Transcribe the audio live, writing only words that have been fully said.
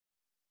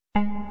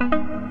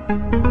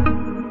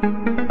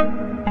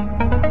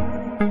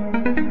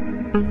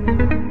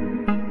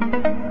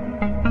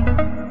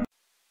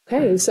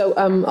Okay, so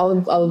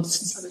I'll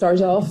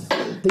start off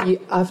the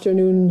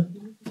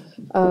afternoon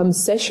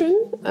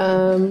session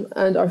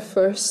and our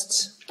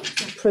first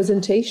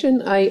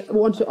presentation. I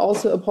want to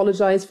also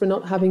apologize for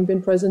not having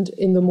been present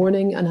in the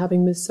morning and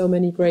having missed so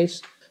many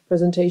great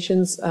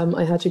presentations.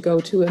 I had to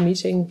go to a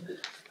meeting,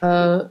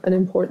 an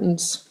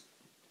important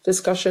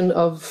discussion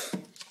of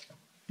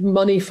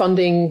money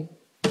funding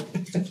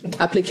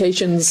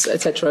applications,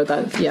 etc.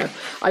 That, yeah,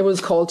 I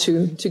was called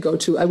to go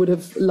to. I would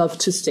have loved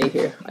to stay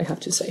here, I have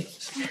to say.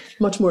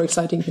 Much more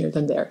exciting here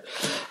than there.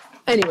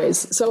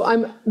 Anyways, so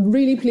I'm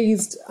really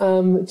pleased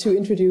to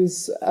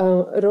introduce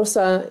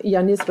Rosa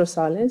Yáñez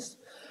Rosales.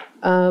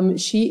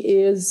 She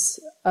is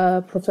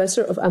a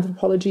professor of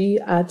anthropology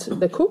at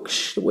the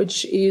CUCS,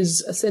 which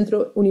is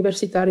Centro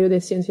Universitario de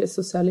Ciencias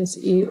Sociales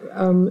y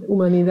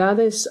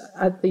Humanidades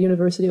at the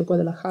University of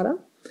Guadalajara.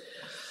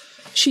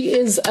 She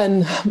is a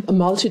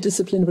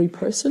multidisciplinary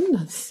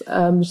person,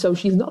 so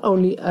she's not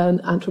only an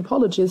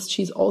anthropologist,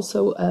 she's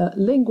also a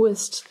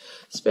linguist,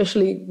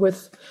 especially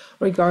with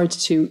regard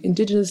to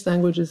indigenous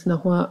languages,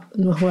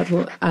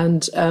 Nahuatl,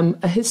 and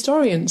a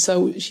historian.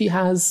 So she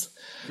has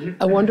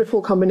a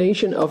wonderful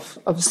combination of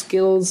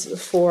skills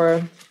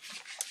for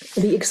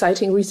the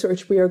exciting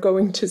research we are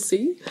going to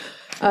see.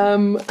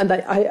 And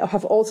I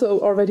have also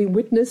already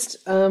witnessed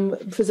her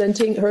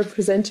presenting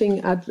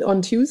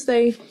on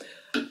Tuesday.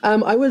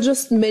 I will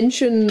just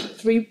mention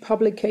 3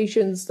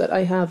 publications that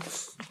I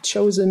have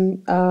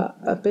chosen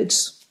a bit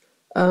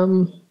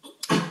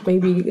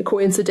maybe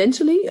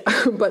coincidentally,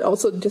 but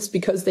also just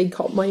because they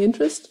caught my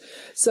interest.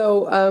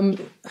 So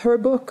her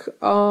book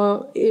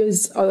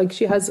is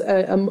she has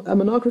a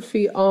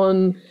monography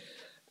on,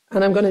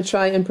 and I'm going to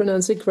try and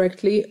pronounce it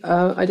correctly.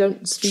 I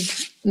don't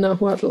speak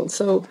Nahuatl,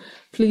 so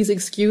please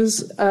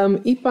excuse.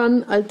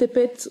 Ipan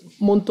Altepet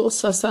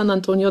Montosa San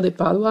Antonio de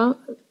Padua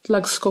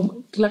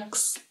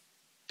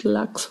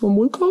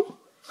Tlajomulco,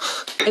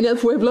 en el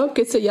pueblo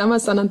que se llama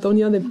San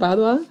Antonio de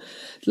Padua,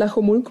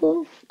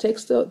 Tlajomulco,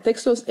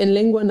 textos en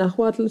lengua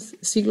náhuatl,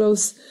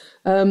 siglos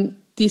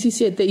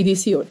XVII y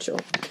XVIII.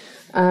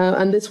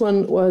 And this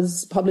one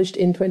was published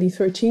in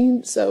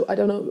 2013, so I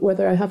don't know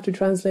whether I have to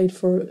translate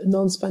for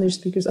non-Spanish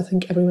speakers. I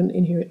think everyone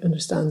in here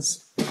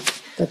understands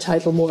the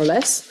title more or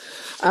less.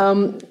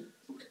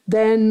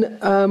 Then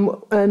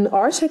an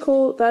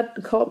article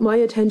that caught my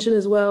attention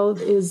as well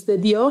is de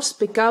Dios,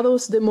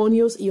 pecados,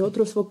 demonios y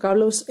otros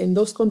vocablos en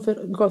dos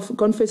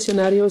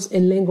confesionarios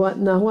en lengua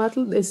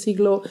náhuatl del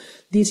siglo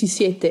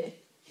XVII.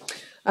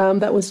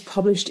 That was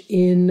published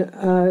in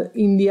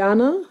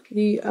Indiana,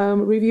 the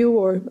review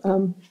or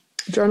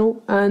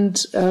journal,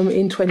 and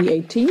in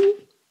 2018.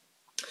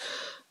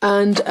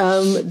 And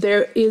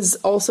there is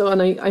also,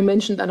 and I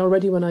mentioned that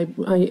already when I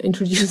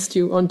introduced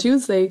you on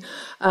Tuesday,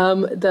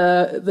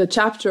 the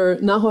chapter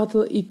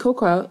Náhuatl y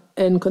Coca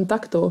en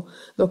Contacto,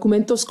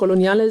 Documentos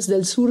Coloniales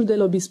del Sur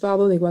del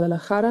Obispado de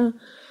Guadalajara,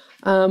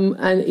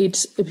 and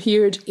it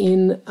appeared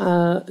in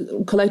a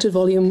collected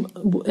volume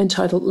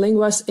entitled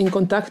Lenguas en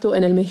Contacto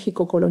en el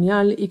México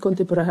Colonial y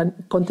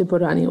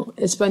Contemporáneo,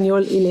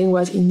 Español y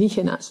Lenguas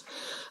Indígenas,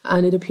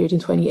 and it appeared in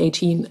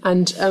 2018.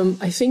 And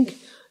I think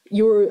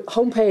your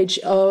homepage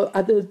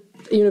at the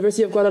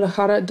University of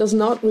Guadalajara does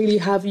not really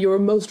have your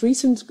most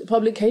recent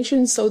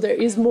publications, so there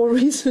is more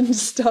recent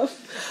stuff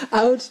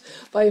out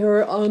by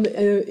her on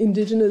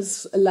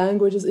indigenous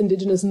languages,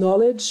 indigenous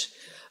knowledge.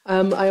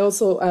 I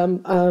also,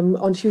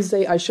 on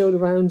Tuesday, I showed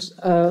around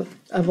a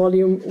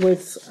volume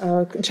with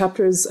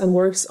chapters and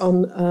works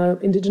on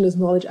indigenous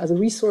knowledge as a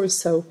resource,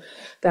 so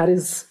that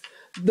is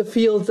the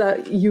field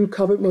that you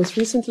covered most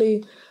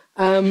recently.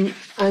 And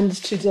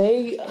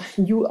today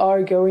you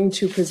are going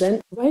to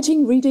present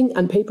Writing, Reading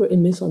and Paper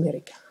in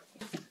Mesoamerica.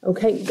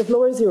 Okay, the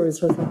floor is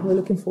yours, Rosa. We're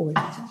looking forward.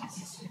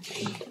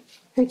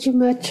 Thank you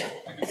much.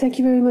 Thank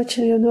you very much,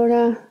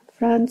 Eleonora,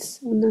 Franz,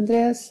 and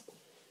Andreas,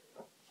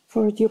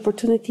 for the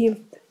opportunity of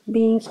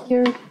being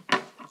here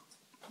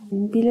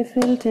in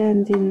Bielefeld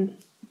and in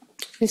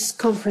this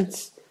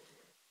conference.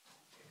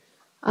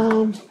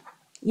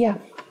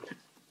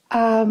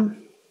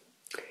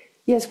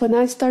 Yes, when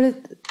I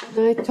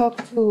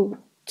talked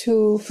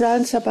to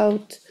Franz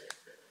about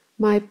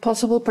my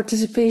possible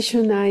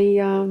participation, I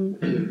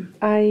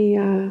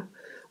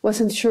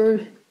wasn't sure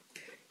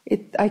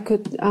I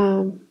could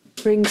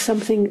bring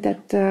something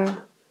that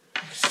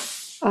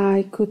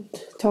I could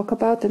talk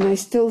about, and I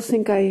still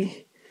think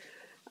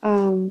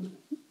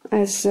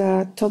as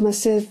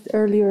Thomas said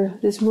earlier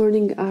this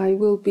morning, I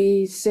will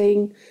be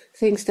saying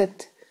things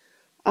that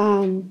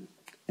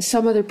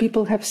some other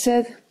people have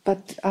said,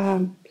 but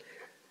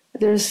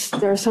there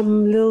are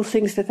some little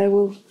things that I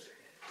will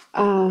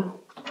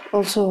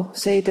also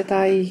say that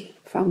I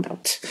found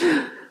out.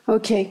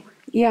 Okay,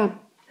 yeah.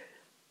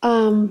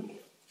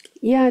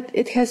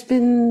 It has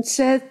been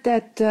said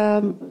that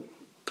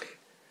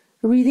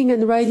reading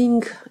and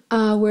writing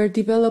were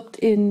developed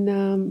in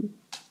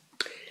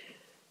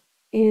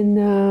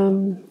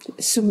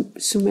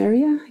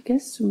Sumeria, I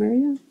guess,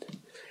 Sumeria,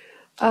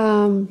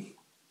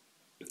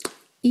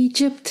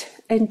 Egypt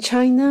and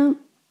China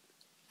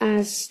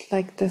as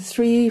like the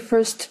three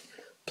first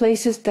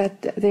places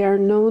that they are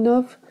known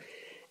of,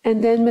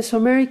 and then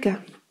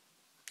Mesoamerica.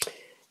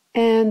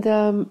 And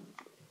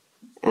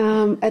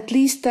at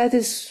least that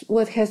is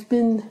what has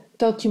been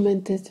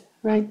documented,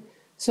 right?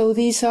 So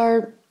these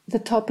are the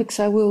topics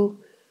I will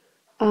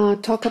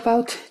talk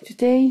about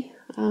today.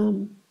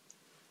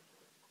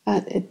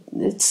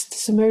 It's the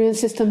Sumerian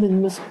system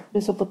in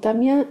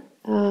Mesopotamia.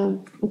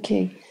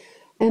 Okay.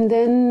 And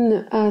then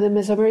the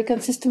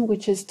Mesoamerican system,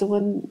 which is the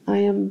one I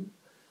am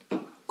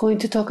going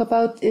to talk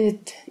about,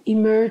 it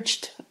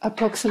emerged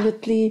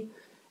approximately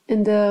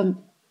in the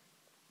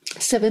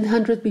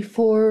 700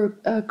 before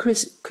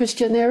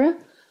Christian era.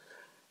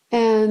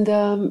 And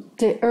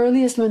the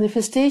earliest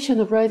manifestation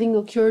of writing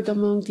occurred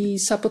among the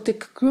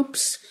Zapotec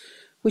groups,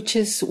 which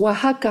is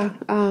Oaxaca,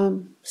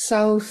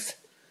 south,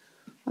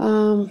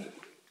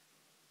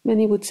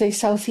 many would say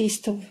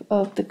southeast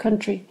of the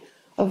country,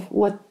 of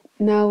what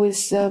now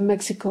is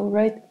Mexico,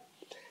 right?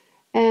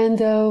 And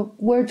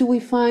where do we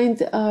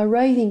find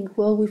writing?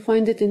 Well, we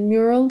find it in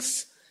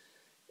murals,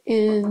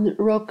 in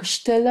rock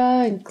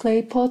stela, in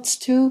clay pots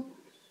too,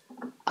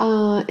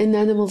 in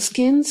animal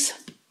skins.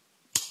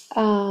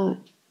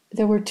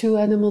 There were two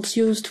animals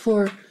used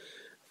for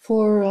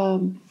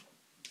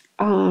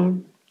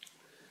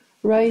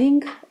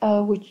writing,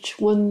 which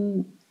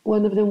one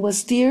of them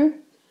was deer,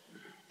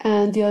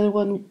 and the other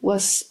one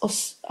was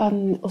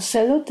an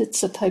ocelot.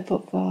 It's a type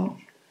of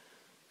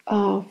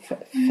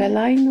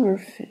feline, or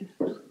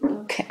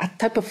a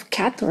type of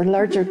cat, or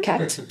larger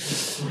cat,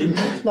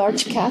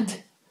 large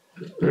cat.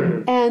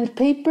 And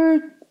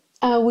paper,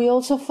 we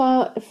also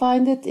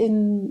find it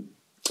in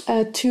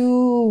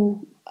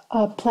two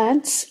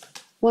plants.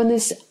 One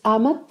is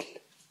amatl,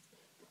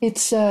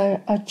 it's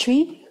a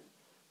tree,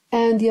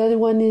 and the other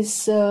one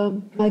is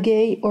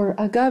maguey or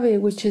agave,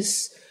 which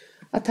is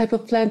a type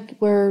of plant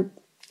where,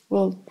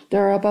 well,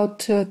 there are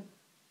about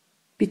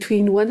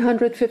between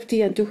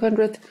 150 and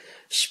 200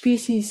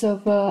 species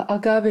of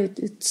agave.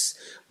 It's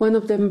one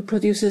of them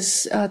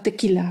produces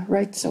tequila,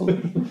 right? So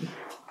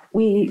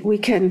we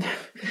can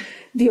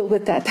deal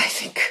with that, I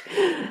think.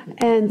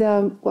 And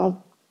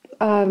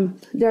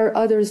there are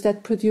others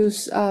that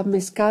produce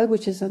mezcal,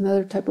 which is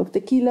another type of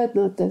tequila,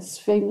 not as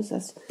famous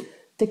as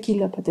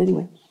tequila, but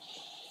anyway.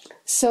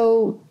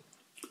 So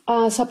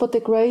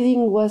Zapotec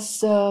writing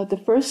was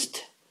the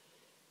first.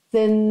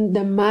 Then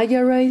the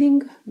Maya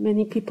writing.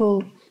 Many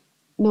people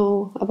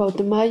know about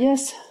the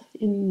Mayas,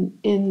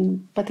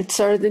 but it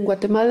started in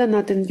Guatemala,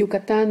 not in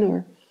Yucatan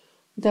or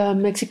the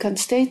Mexican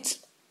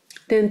states.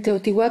 Then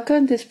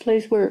Teotihuacan, this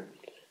place where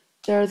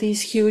there are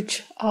these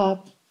huge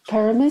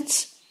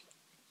pyramids.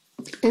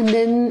 And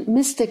then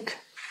mystic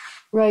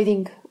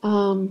writing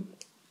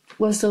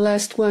was the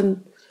last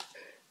one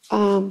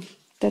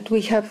that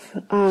we have,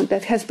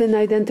 that has been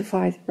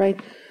identified, right?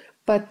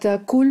 But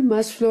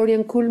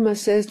Florian Kulma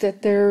says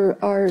that there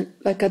are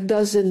like a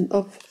dozen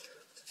of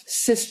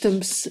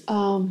systems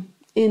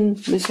in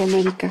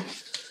Mesoamerica.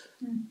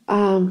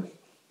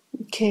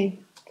 Okay.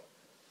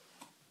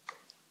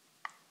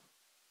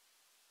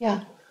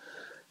 Yeah.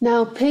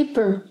 Now,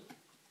 paper.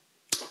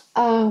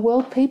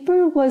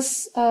 Paper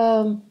was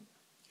a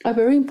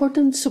very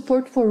important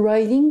support for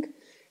writing,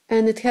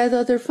 and it had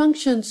other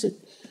functions.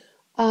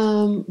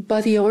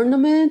 Body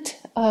ornament,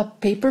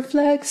 paper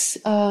flags.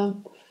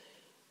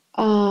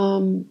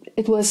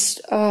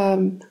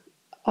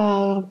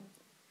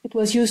 It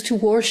was used to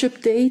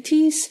worship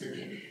deities,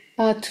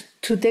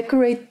 to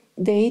decorate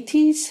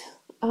deities.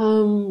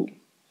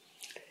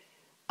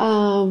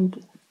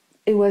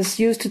 It was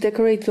used to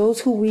decorate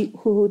those who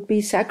would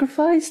be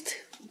sacrificed,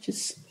 which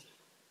is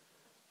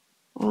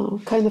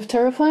kind of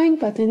terrifying,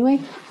 but anyway,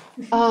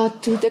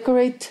 to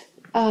decorate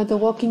the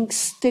walking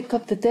stick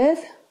of the dead,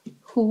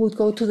 who would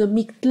go to the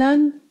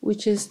Mictlan,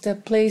 which is the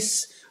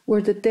place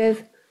where the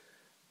dead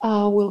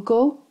will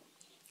go.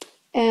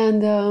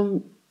 And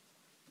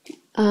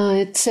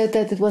it said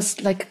that it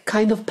was like a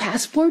kind of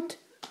passport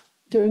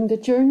during the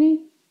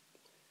journey.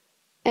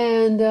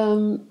 And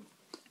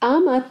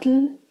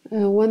amatl,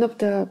 one of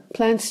the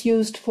plants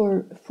used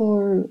for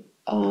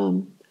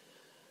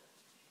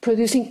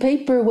producing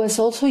paper, was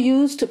also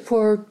used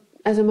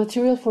as a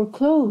material for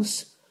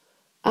clothes.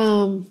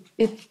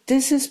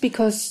 This is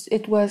because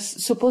it was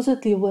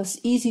supposedly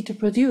easy to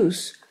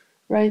produce,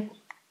 right?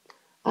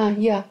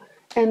 Yeah,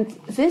 and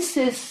this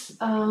is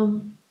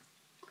a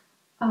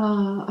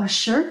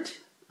shirt,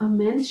 a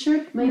men's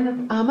shirt made of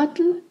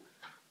amatl.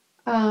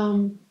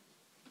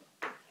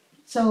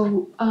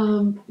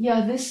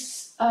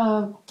 This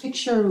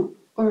picture,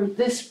 or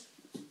this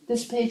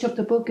page of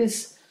the book,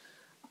 is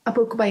a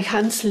book by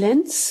Hans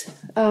Lenz.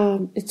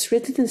 It's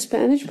written in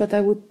Spanish, but I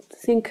would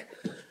think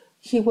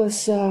he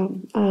was a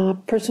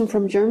person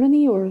from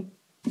Germany or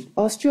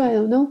Austria, I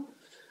don't know.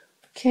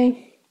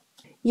 Okay,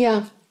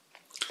 yeah.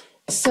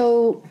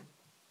 So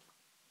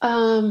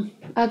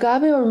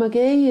agave or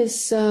maguey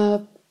is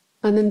an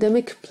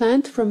endemic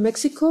plant from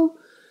Mexico,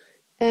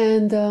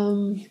 and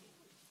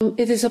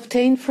It is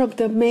obtained from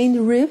the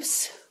main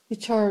ribs,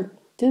 which are,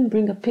 didn't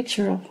bring a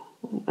picture of.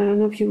 I don't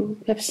know if you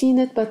have seen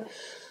it, but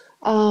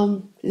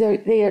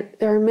there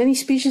are many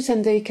species,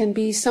 and they can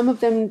be, some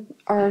of them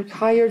are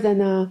higher than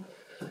the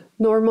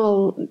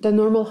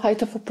normal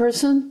height of a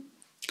person.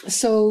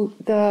 So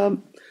the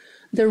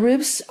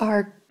ribs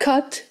are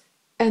cut,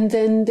 and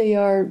then they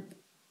are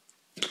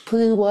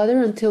put in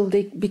water until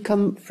they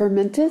become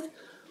fermented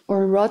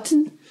or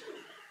rotten,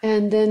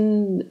 and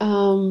then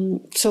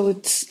so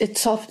it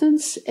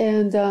softens,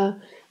 and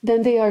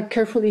then they are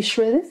carefully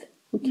shredded.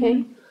 Okay.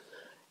 Mm-hmm.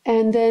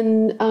 And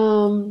then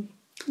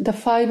the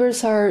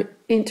fibers are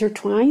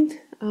intertwined.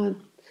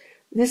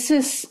 This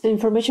is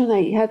information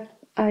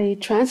I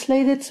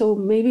translated, so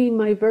maybe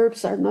my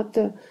verbs are not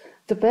the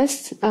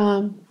best,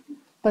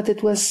 but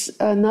it was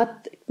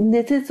not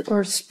knitted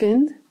or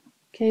spinned,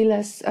 okay,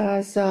 as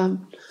a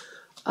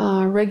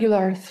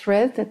regular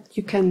thread that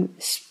you can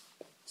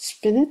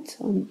spin it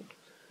on.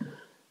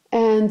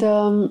 And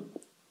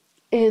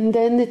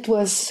then it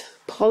was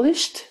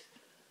polished.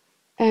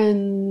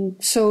 And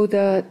so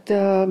the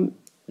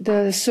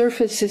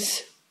surface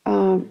is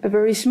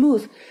very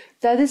smooth.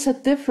 That is a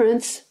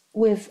difference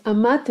with a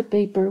mate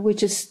paper,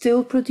 which is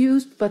still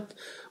produced, but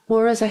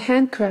more as a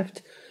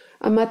handcraft.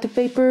 A mate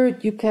paper,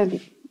 you can,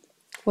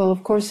 well,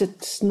 of course,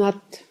 it's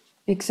not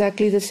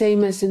exactly the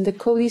same as in the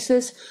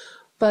codices,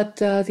 but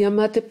the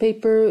mate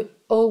paper,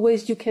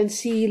 always you can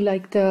see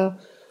like the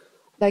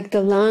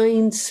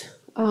lines,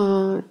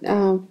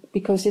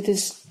 because it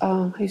is,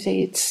 how you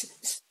say,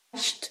 it's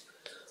slashed.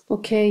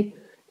 Okay,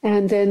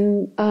 and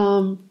then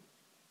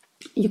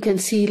you can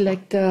see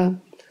like how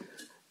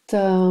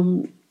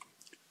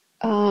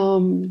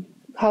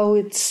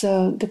it's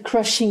the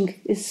crushing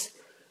is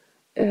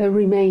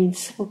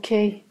remains.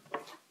 Okay.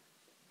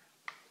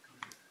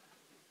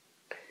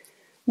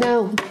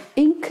 Now,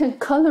 ink and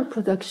color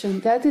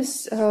production, that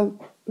is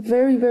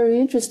very, very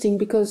interesting,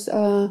 because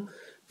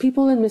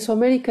people in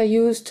Mesoamerica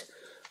used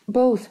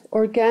both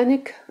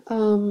organic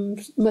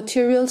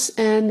materials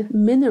and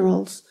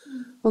minerals.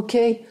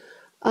 Okay.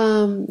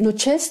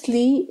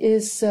 Nochestli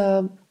is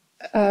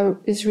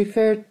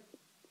referred,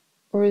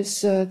 or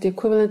is the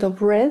equivalent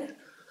of red,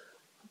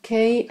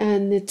 okay,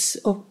 and it's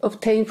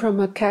obtained from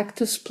a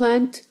cactus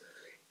plant,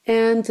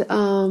 and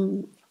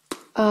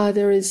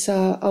there is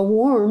a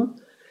worm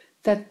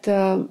that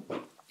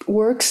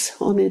works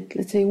on it,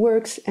 let's say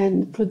works,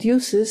 and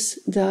produces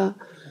it's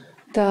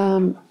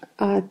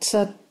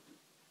a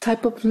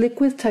type of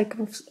liquid, type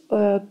of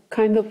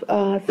kind of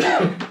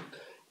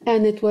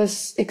and it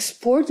was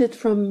exported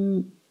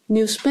from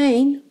New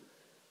Spain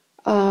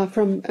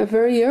from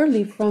very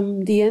early,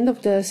 from the end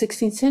of the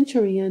 16th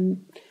century,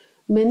 and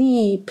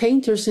many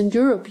painters in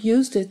Europe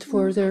used it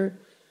for their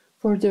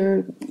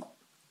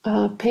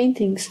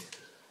paintings.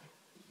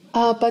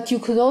 But you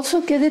could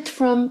also get it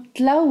from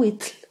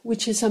tlahuitl,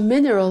 which is a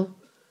mineral.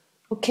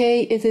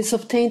 Okay, it is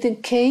obtained in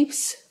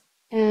caves,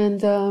 and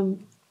Diana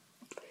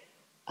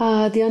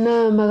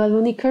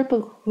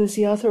Magaloni-Kerpel, who is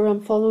the author I'm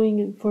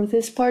following for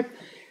this part,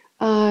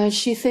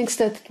 she thinks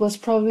that it was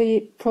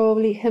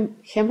probably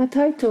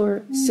hematite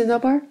or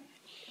cinnabar,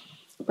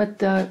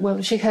 but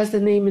well, she has the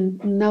name in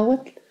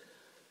Nahuatl.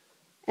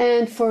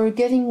 And for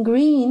getting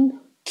green,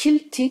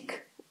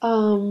 kiltik,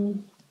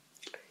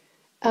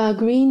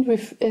 green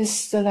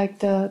is like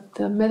the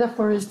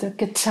metaphor is the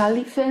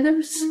quetzali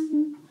feathers,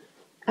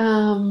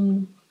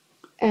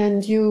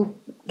 and you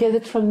get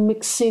it from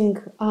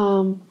mixing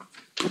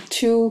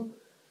two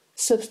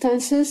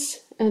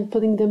substances and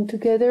putting them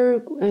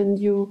together, and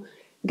you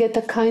get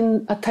a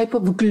type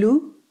of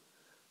glue,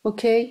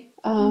 okay,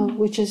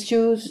 which is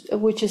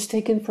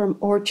taken from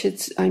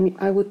orchids. I mean,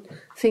 I would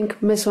think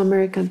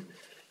Mesoamerican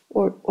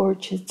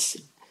orchids.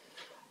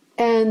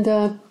 And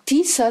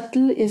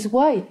tisatl is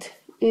white.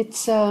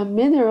 It's a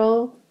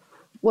mineral.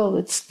 Well,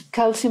 it's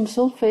calcium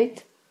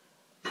sulfate,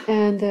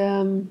 and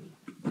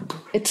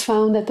it's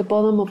found at the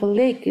bottom of a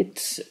lake.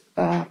 It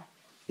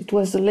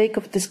was the Lake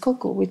of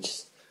Texcoco,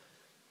 which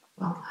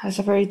has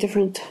a very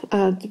difficult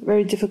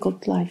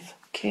life.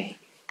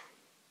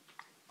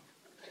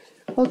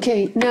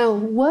 Okay, now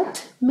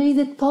what made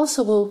it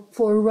possible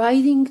for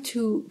writing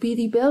to be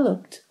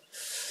developed?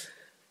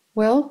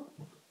 Well,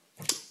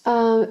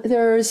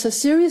 there is a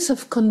series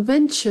of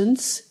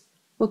conventions,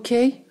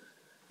 okay,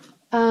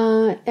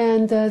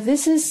 and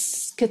this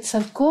is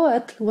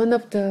Quetzalcoatl, one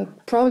of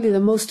probably the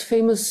most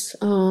famous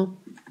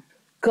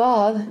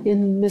god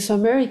in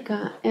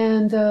Mesoamerica.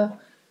 And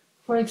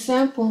for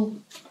example,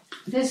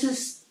 this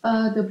is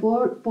the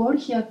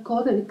Borgia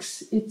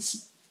Codex.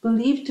 It's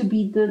believed to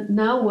be the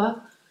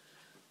Nahua,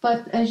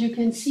 but as you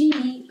can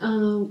see,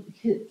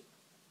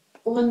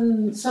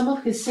 on some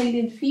of his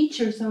salient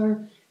features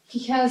are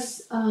he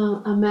has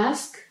a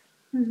mask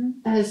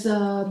as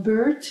a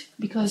bird,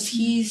 because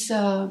he's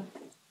an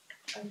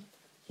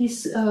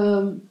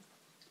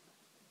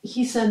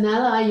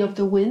ally of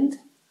the wind,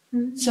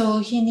 so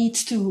he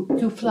needs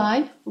to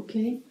fly,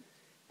 okay,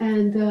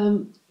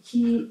 and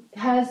he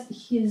has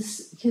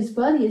his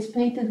body is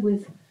painted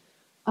with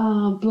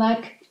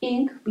black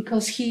ink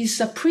because he's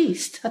a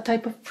priest, a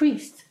type of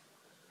priest.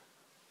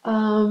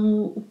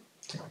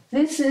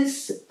 This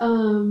is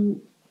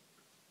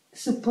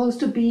supposed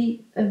to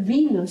be a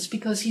Venus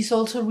because he's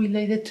also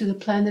related to the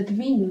planet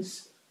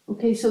Venus.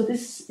 Okay, so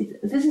this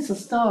is a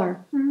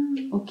star.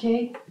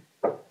 Okay.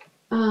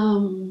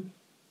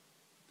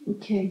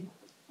 Okay,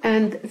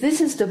 and this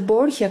is the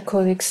Borgia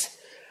Codex.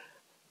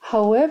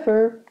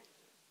 However,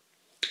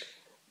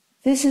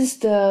 this is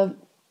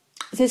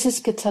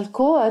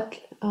Quetzalcoatl.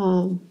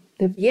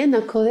 The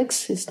Vienna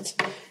Codex. It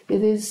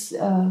is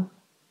in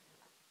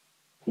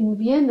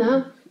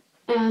Vienna,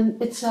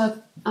 and it's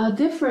a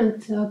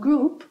different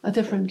group, a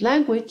different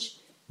language.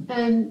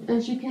 And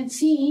as you can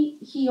see,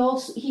 he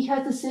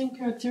had the same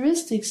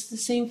characteristics, the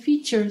same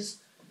features,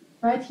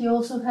 right? He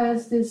also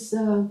has this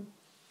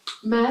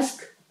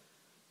mask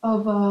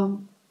of a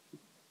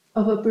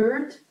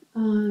bird.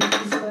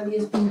 His body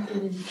is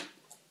painted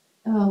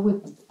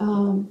with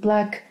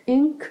black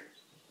ink.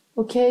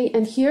 Okay,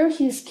 and here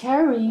he's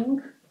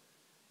carrying.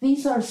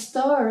 These are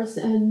stars,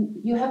 and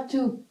you have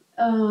to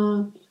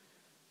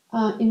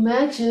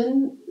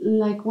imagine,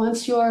 like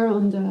once you are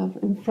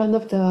in front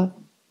of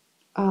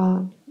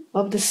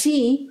the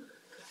sea,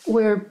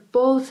 where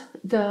both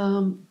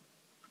the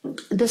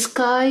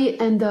sky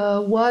and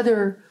the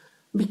water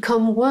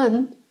become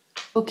one.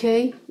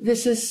 Okay,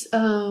 this is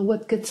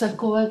what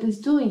Quetzalcoatl is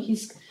doing.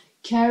 He's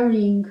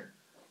carrying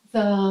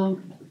the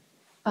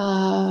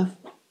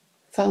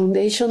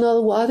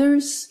foundational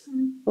waters.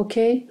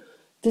 Okay,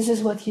 this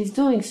is what he's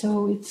doing.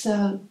 So it's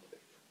an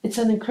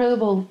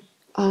incredible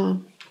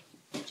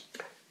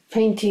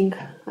painting,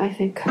 I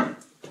think.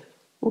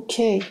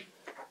 Okay,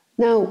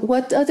 now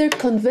what other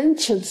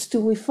conventions do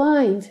we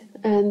find,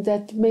 and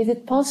that made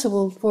it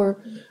possible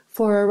for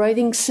a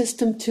writing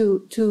system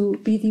to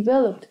be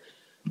developed?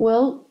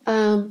 Well,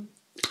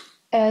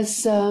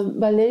 as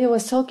Valeria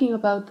was talking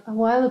about a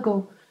while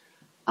ago,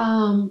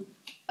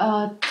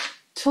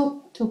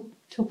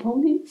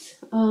 toponyms,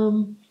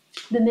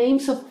 the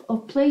names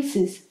of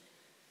places.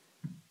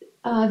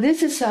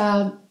 This is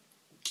a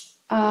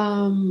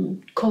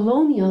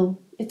colonial.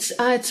 It's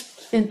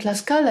in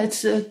Tlaxcala.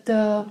 It's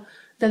the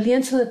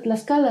lienzo de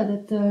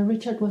Tlaxcala that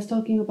Richard was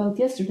talking about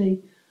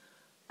yesterday,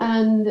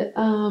 and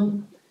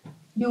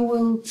you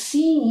will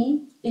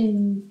see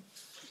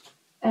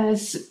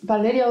as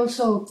Valeria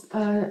also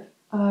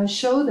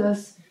showed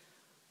us,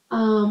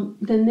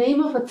 the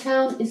name of a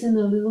town is in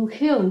a little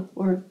hill,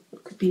 or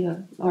it could be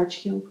a large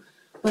hill.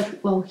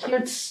 But well,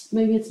 here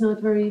maybe it's not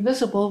very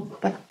visible,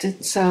 but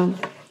it's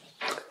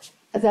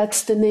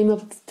that's the name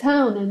of the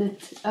town, and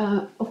it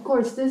of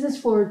course this is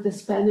for the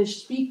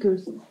Spanish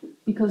speakers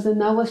because the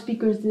Nahua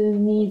speakers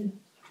didn't need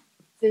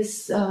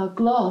this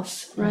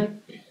gloss, right?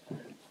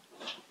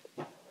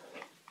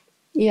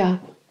 Yeah,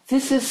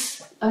 this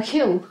is a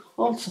hill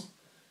also.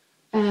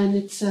 And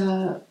it's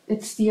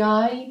the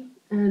eye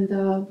and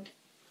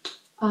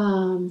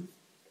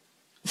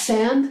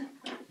sand,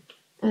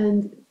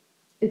 and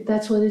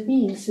that's what it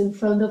means in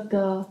front of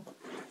the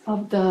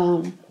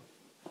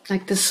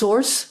like the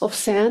source of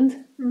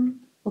sand.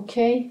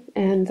 Okay,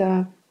 and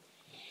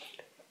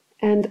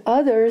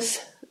others,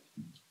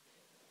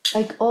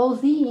 like all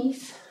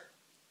these,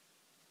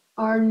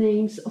 are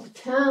names of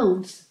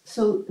towns.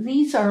 So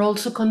these are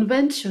also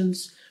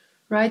conventions,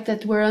 right?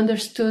 That were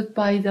understood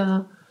by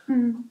the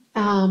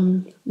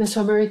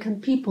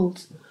Mesoamerican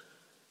peoples.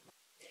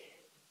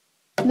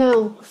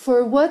 Now,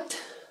 for what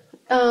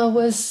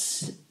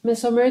was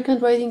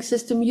Mesoamerican writing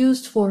system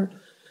used for?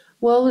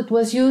 Well, it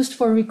was used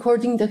for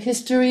recording the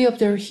history of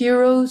their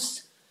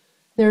heroes,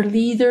 their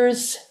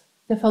leaders,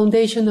 the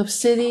foundation of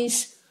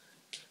cities,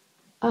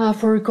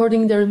 for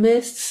recording their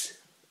myths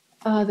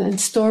and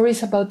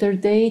stories about their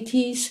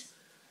deities,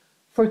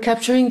 for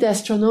capturing the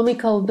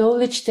astronomical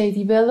knowledge they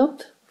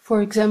developed.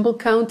 For example,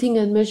 counting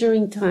and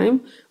measuring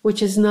time,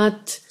 which is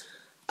not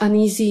an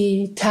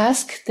easy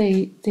task.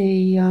 They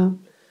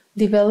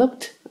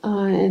developed,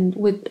 and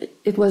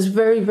it was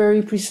very,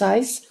 very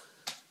precise,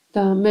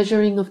 the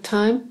measuring of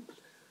time.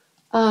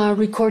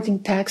 Recording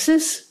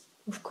taxes,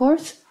 of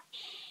course.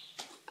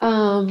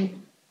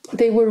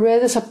 They were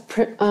read as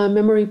a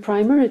memory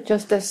primer,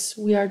 just as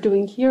we are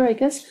doing here, I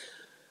guess.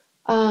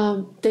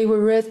 They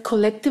were read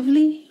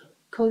collectively.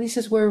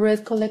 Codices were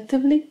read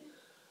collectively.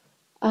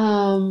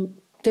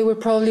 They were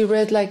probably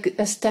read like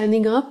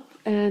standing up,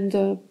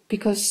 and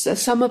because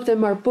some of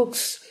them are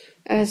books,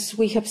 as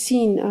we have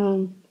seen,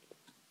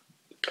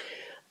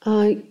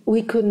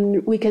 we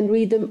can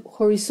read them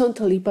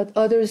horizontally, but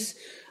others,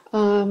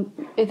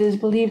 it is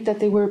believed that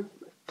they were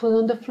put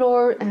on the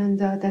floor, and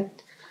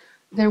that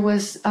there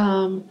was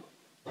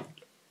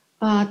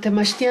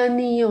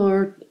Temashtiani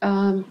or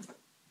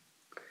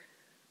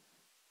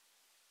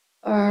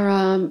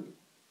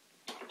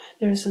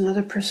there's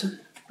another person,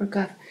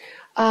 forgot,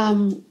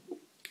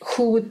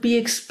 who would be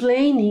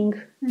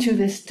explaining to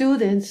the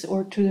students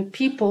or to the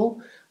people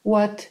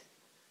what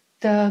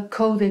the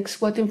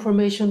codex, what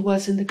information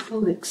was in the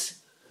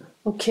codex.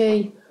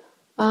 Okay,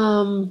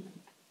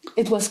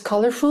 it was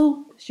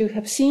colorful, as you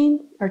have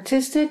seen,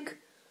 artistic.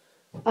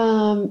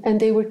 And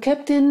they were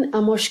kept in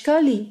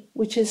amoshkali,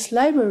 which is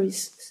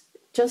libraries,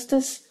 just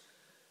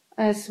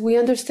as we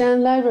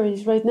understand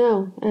libraries right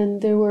now.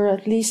 And there were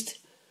at least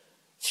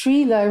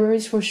 3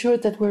 libraries for sure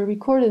that were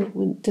recorded: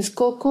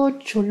 Texcoco,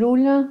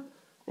 Cholula,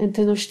 and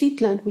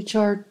Tenochtitlan, which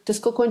are,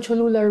 Texcoco and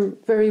Cholula are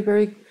very,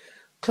 very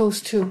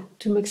close to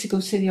Mexico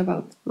City,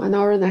 about an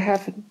hour and a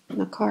half in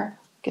a car,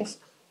 I guess.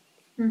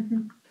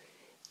 Mm-hmm.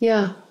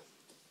 Yeah.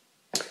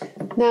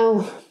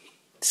 Now,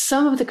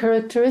 some of the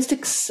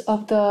characteristics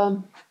of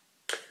the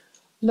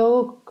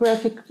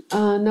logographic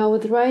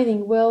Nahuatl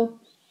writing,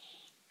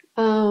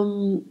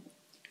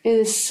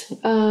 is,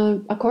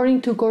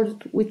 according to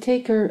Gord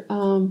Whittaker,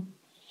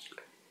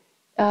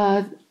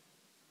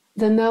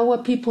 the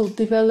Nahua people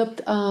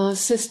developed a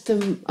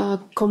system, a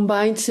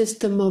combined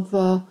system of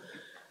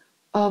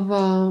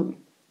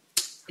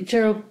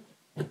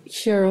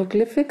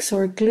hieroglyphics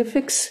or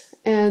glyphics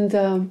and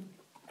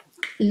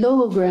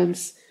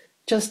logograms,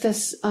 just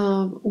as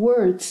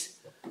words.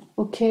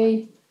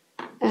 Okay,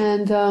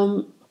 and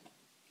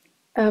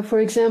for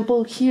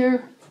example,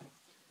 here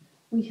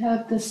we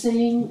have the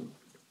same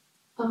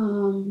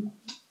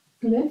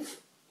glyph,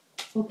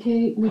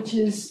 okay, which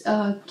is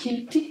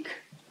Celtic.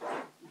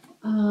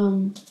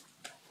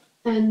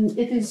 And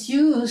it is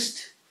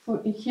used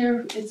for,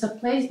 here it's a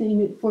place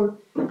name for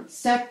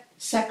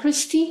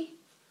sacristy.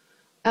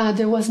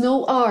 There was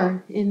no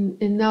R in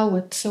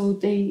Nahuatl, so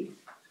they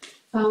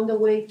found a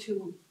way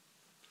to,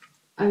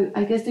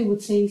 I guess they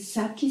would say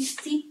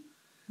sacristy.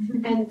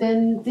 Mm-hmm. And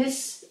then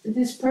this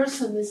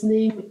person is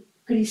named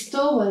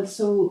Cristobal,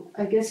 so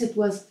I guess it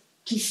was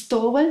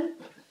Cristobal.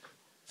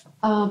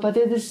 But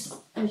it is,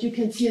 as you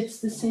can see, it's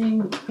the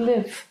same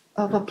glyph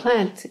of a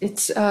plant.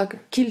 It's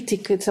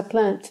Celtic, it's a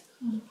plant.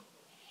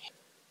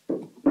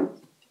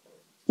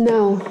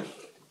 Now,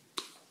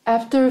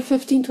 after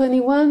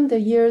 1521, the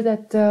year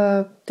that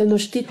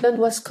Tenochtitlan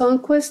was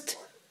conquered,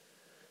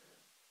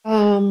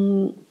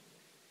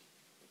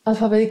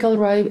 alphabetical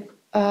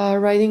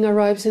writing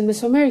arrives in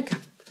Mesoamerica.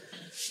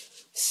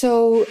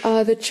 So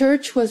the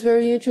church was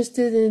very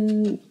interested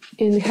in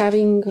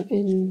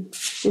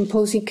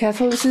imposing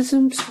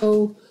Catholicism.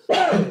 So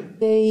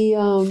they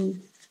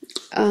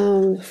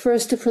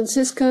first the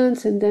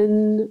Franciscans and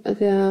then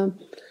the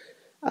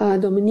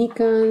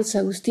Dominicans,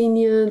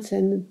 Augustinians,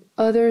 and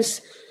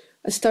others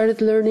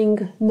started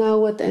learning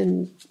Nahuatl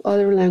and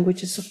other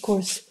languages, of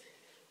course.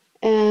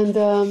 And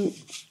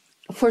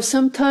for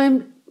some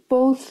time,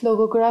 both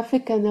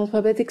logographic and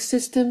alphabetic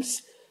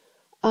systems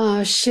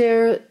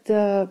share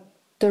the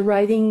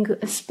writing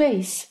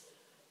space,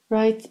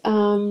 right?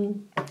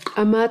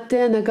 Amate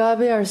and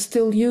agave are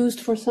still used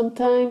for some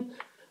time,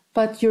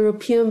 but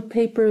European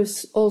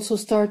papers also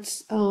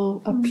starts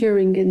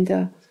appearing in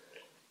the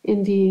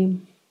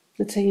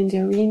let's say in the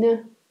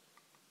arena.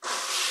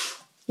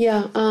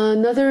 Yeah,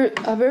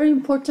 a very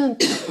important,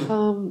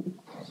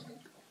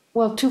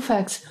 two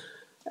facts,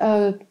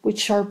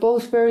 which are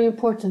both very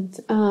important.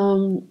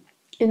 In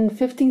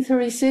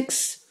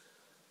 1536,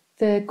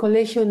 the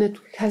Colegio that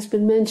has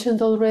been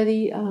mentioned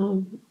already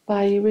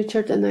by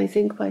Richard and I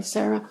think by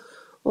Sarah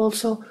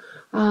also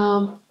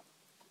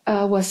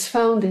was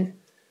founded,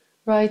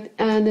 right?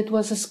 And it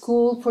was a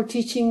school for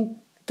teaching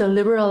the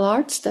liberal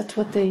arts. That's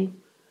what they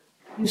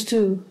used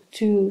to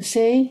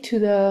say to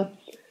the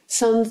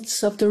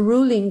sons of the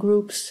ruling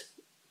groups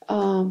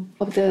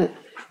of the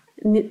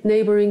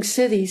neighboring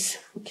cities,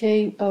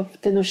 okay,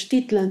 of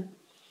Tenochtitlan.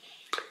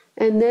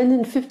 And then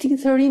in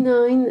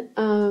 1539,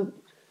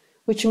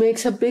 which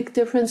makes a big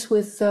difference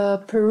with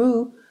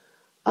Peru,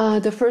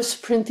 the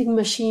first printing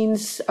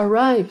machines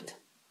arrived.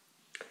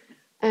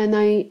 And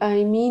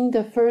I mean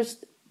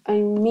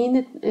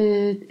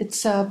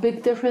it's a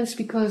big difference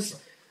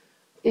because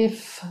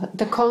if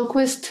the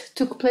conquest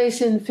took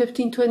place in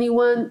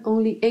 1521,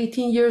 only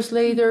 18 years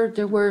later,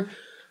 there were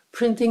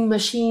printing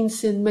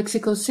machines in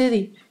Mexico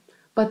City.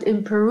 But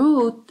in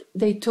Peru,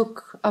 they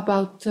took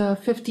about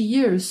 50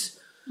 years.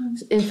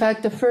 In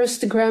fact, the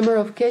first grammar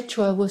of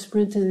Quechua was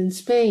printed in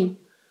Spain,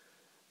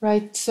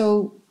 right?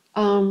 So,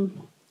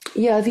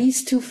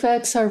 these two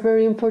facts are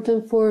very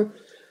important for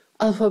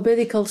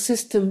alphabetical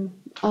system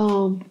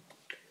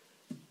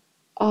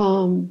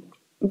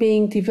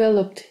being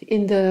developed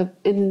in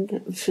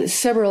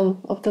several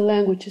of the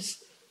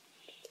languages.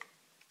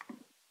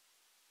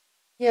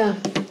 Yeah,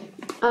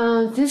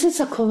 this is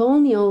a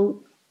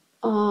colonial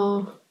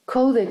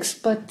codex,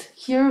 but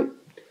here,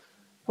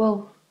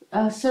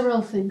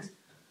 several things.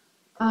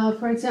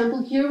 For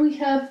example, here we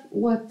have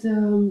what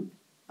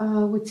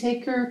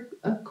Whittaker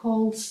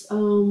calls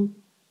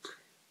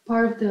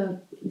part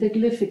of the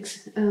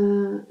glyphics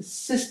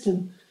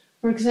system.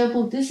 For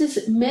example, this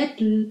is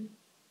metal,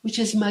 which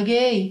is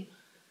maguey,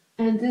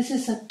 and this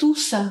is a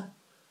tusa,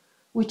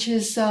 which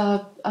is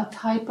a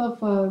type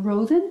of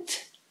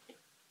rodent,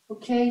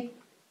 okay?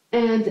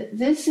 And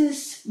this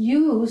is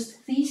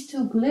used, these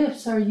two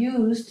glyphs are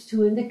used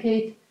to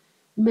indicate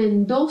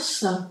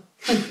Mendoza,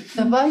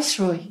 the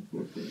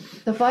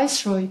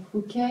viceroy,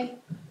 okay?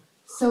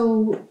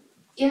 So,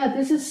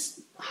 this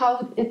is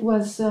how it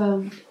was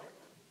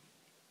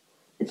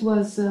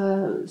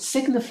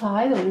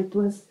signified, or it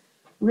was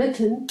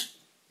written.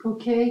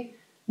 Okay,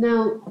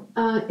 now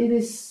it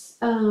is.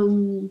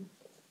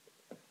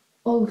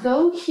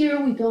 Although here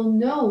we don't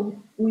know,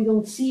 we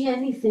don't see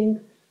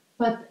anything,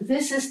 but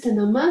this is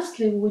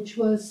Tenamastli, which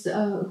was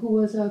who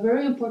was a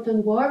very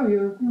important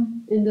warrior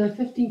in the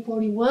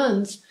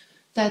 1541s.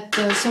 That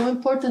so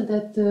important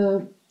that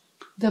the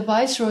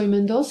Viceroy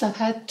Mendoza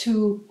had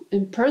to,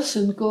 in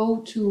person,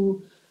 go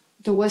to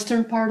the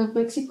western part of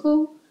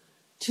Mexico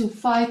to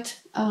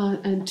fight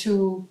and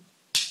to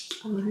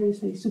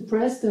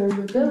suppress the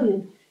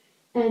rebellion.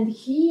 And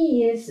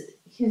his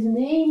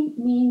name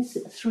means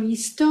 3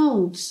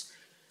 stones.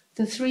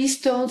 The 3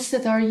 stones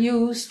that are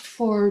used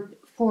for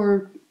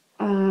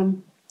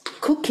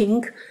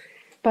cooking,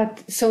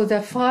 but so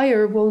the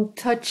fire won't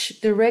touch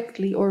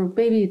directly, or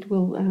maybe it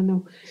will, I don't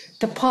know,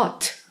 the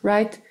pot,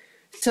 right?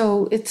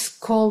 So it's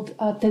called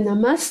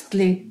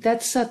Tenamastli.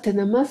 That's a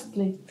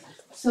Tenamastli.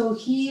 So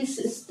he is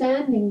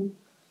standing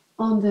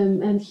on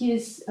them, and he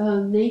is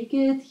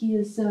naked. He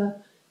is,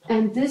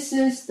 and this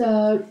is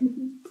the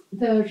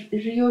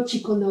Rio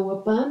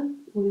Chiconahuapan,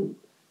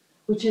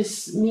 which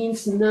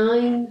means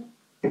 9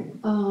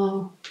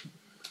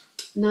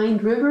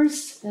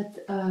 rivers that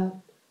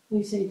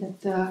we say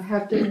that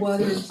have their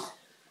waters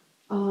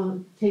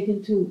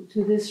taken to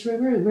this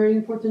river, a very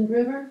important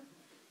river.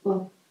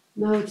 Well,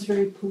 now it's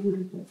very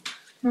polluted, but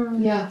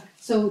yeah.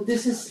 So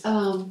this is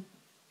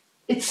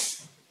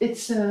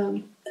it's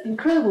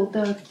incredible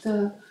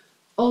that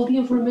all the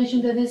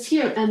information that is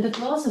here, and the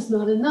gloss is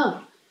not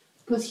enough,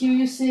 because here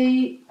you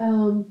say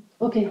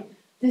okay,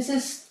 this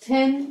is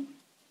 10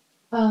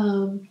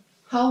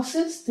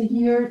 houses, the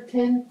year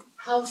 10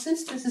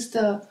 houses. This is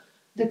the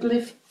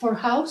glyph for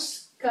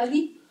house,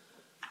 Cali,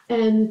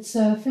 and it's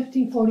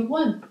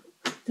 1541.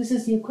 This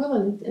is the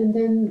equivalent. And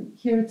then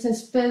here it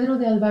says Pedro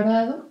de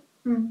Alvarado.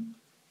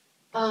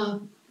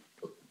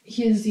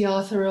 He is the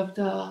author of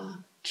the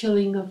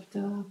killing of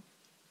the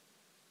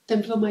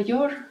Templo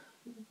Mayor.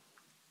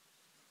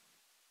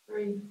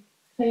 Very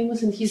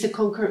famous, and he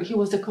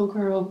was the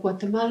conqueror of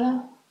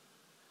Guatemala.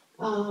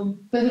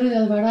 Pedro de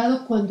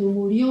Alvarado, cuando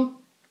murió,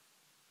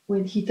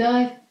 when he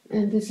died,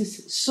 and this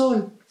is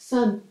Sol,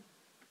 sun.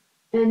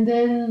 And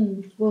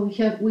then, well,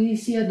 we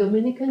see a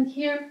Dominican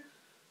here,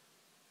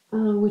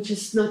 which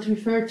is not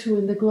referred to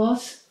in the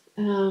gloss,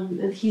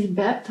 and he's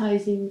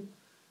baptizing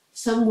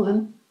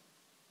someone.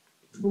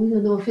 We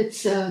don't know if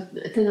it's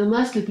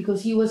Tenamastli,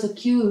 because he was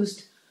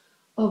accused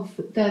of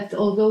that.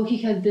 Although he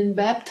had been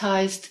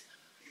baptized,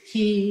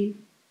 he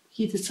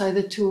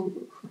decided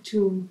to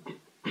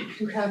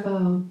have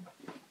a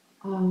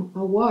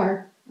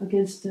war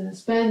against the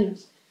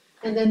Spaniards.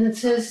 And then it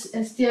says,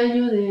 este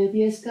año de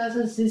 10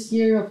 casas, this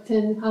year of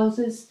 10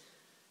 houses,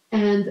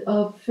 and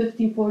of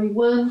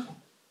 1541,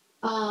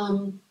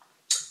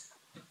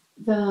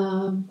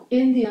 the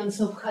Indians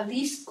of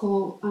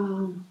Jalisco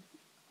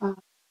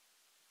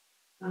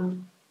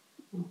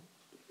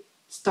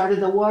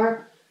started a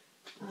war,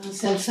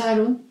 se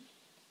alzaron.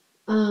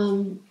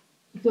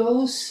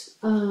 Those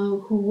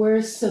who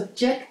were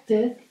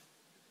subjected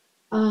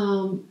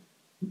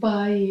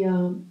by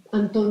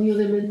Antonio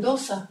de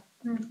Mendoza.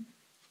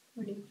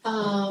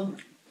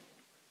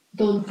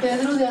 Don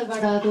Pedro de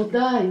Alvarado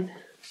died,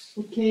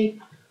 okay,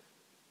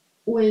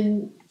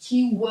 when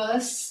he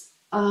was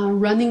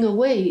running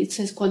away. It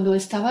says, cuando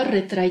estaba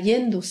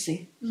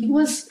retrayéndose. He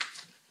was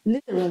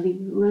literally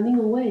running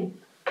away.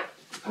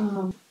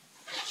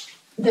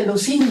 De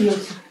los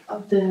indios,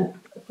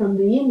 from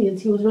the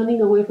Indians. He was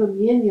running away from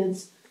the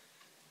Indians.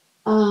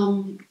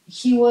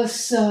 He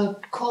was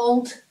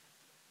called,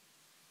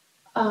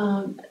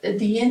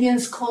 the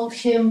Indians called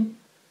him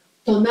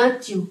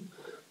Tonatiuh,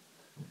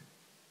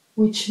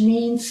 which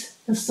means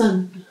the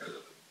sun,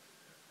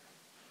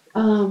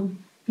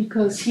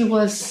 because he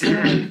was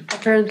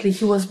apparently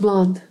he was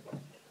blonde.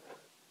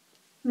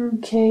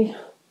 Okay,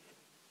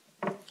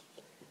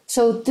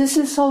 so this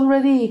is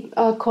already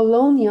a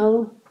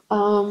colonial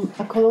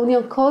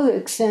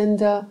codex,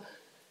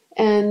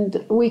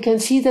 and we can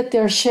see that they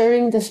are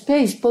sharing the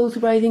space. Both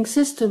writing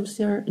systems,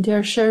 they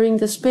are sharing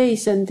the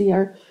space, and they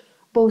are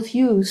both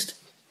used.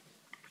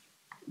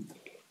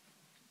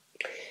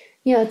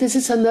 Yeah, this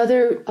is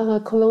another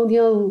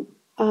colonial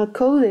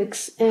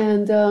codex,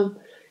 and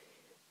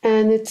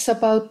it's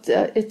about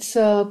it's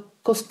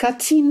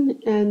Coscatzin,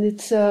 and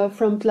it's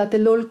from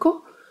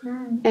Tlatelolco,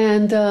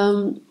 and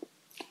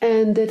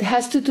it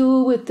has to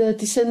do with the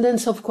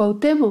descendants of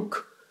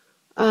Cuauhtémoc,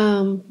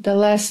 the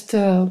last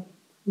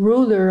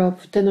ruler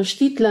of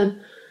Tenochtitlan,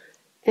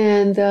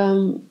 and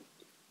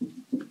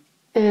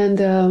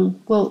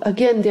well,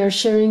 again, they are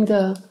sharing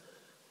the.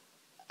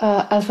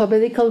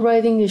 Alphabetical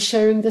writing is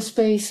sharing the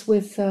space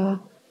with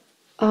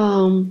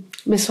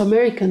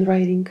Mesoamerican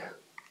writing.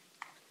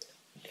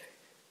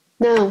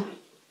 Now,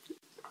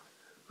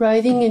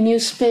 writing in New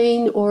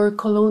Spain or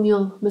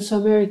colonial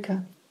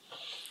Mesoamerica.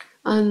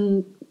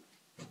 An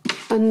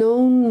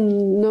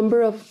unknown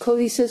number of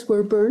codices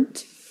were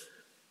burnt.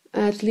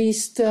 At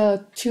least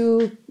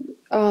 2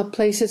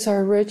 places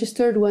are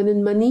registered, one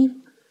in Mani,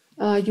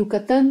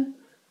 Yucatan,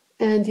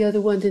 and the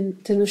other one in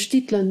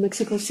Tenochtitlan,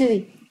 Mexico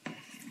City.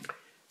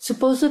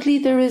 Supposedly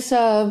there is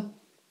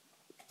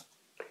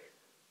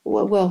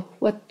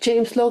what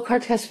James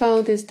Lockhart has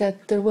found is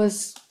that there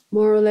was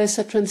more or less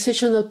a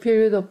transitional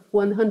period of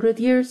 100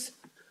 years,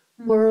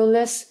 more or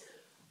less,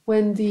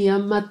 when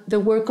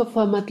the work of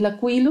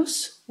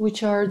Matlacuilos,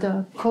 which are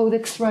the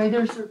codex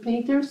writers or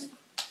painters,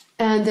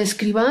 and the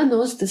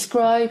escribanos, the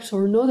scribes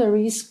or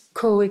notaries,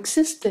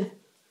 coexisted.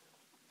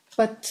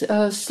 But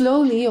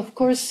slowly, of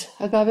course,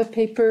 agave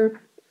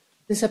paper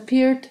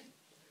disappeared.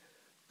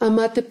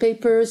 Amate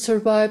paper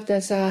survived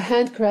as a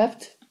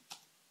handcraft,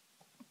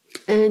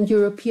 and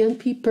European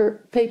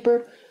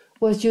paper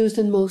was used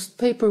in most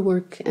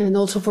paperwork and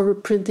also for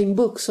printing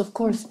books, of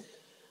course.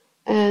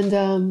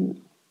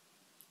 And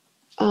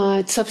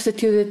it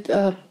substituted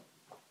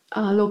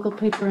local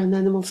paper and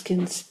animal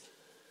skins.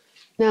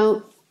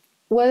 Now,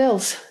 what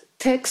else?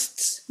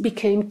 Texts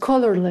became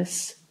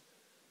colorless.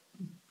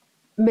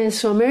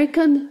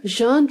 Mesoamerican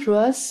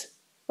genres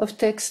of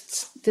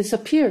texts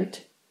disappeared.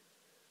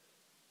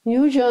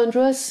 New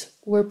genres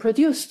were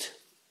produced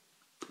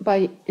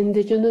by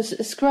indigenous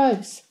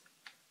scribes.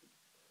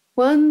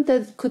 One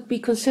that could be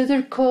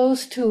considered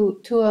close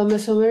to a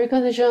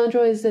Mesoamerican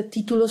genre is the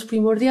títulos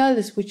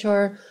primordiales, which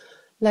are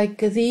like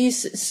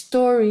these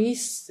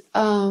stories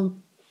that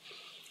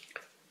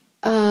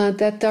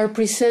are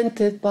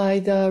presented by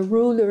the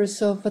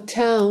rulers of a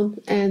town,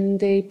 and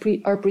they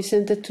are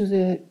presented to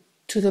the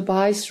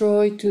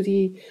viceroy, to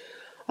the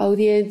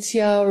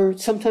audiencia, or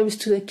sometimes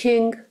to the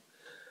king,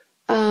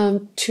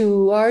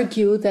 to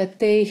argue that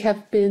they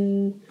have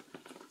been,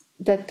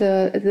 that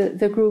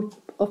the group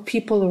of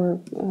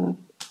people,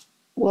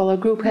 or a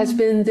group has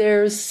been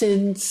there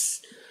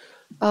since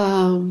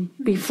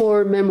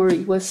before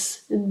memory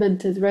was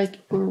invented, right,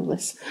 more or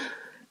less.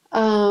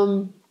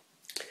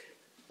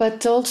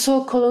 But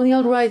also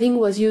colonial writing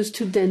was used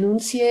to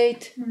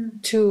denunciate,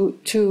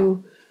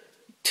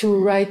 to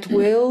write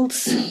wills,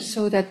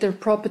 so that their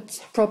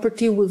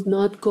property would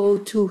not go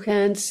to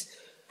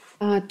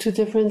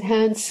different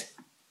hands.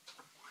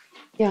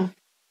 Yeah.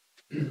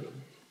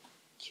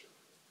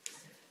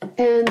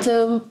 And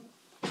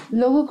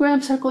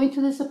logograms are going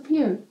to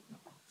disappear.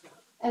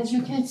 As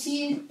you can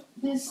see,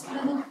 this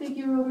little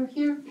figure over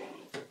here,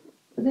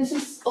 this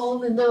is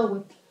all in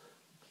Nahuatl.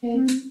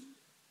 Okay.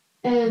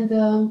 And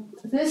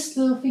this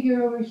little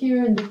figure over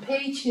here in the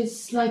page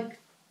is like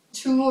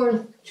 2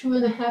 or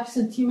 2.5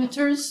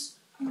 centimeters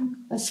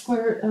a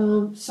square.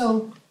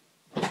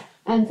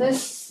 And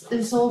this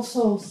is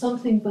also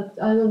something, but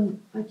I haven't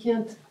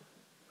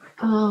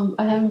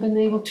been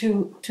able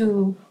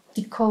to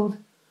decode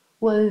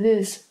what it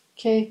is.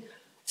 Okay,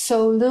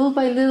 so little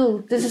by little,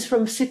 this is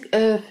from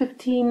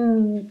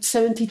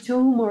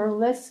 1572, more or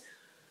less.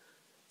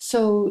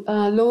 So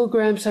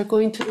logograms are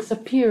going to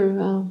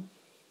disappear.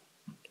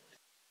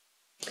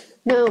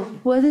 Now,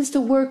 what is the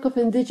work of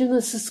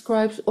indigenous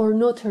scribes or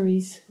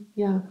notaries?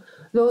 Yeah,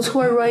 those who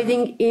are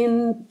writing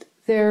in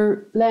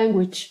their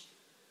language.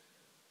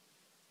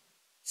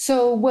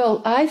 So,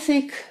 well, I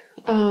think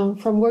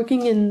from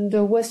working in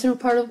the western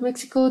part of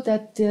Mexico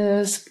that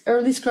the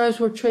early scribes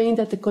were trained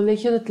at the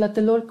Colegio de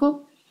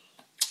Tlatelolco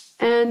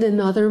and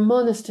in other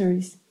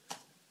monasteries.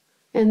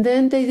 And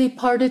then they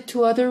departed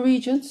to other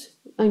regions.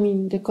 I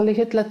mean, the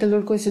Colegio de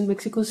Tlatelolco is in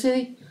Mexico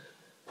City.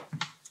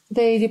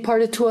 They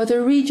departed to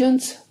other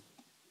regions,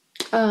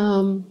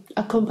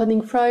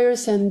 accompanying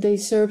friars, and they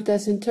served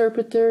as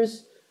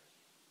interpreters,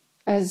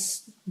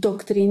 as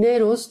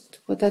doctrineros,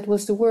 but that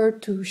was the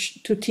word, to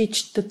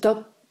teach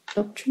the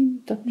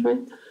doctrine.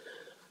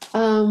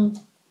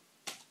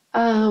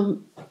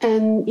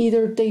 And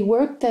either they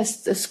worked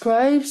as the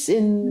scribes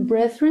in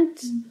brethren,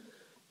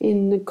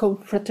 in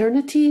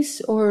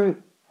confraternities, or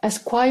as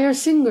choir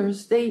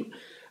singers.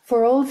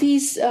 For all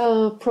these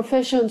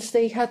professions,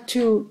 they had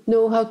to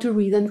know how to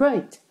read and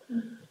write.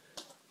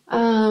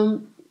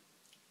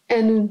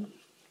 And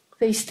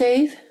they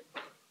stayed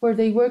where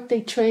they worked.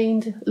 They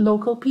trained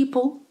local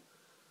people.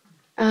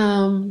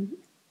 And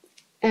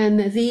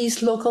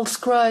these local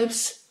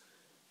scribes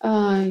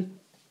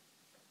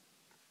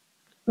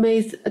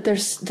made the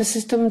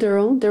system their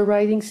own, their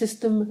writing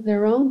system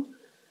their own.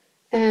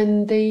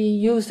 And they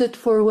used it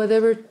for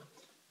whatever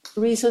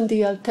reason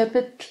the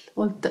Altepetl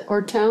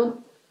or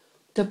town,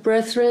 the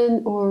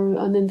brethren or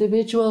an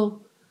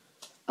individual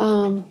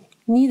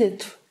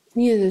needed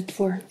it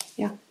for.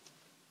 Yeah.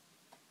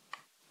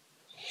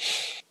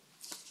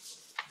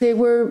 They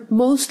were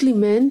mostly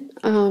men.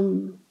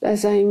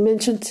 As I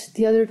mentioned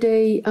the other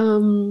day,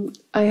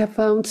 I have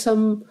found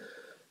some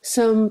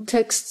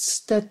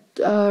texts that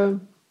are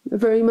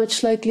very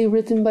much likely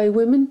written by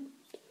women.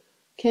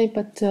 Okay,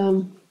 but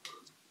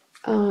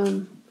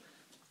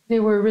they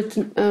were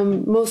written.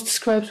 Most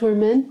scribes were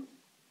men,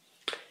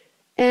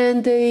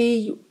 and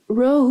they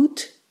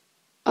wrote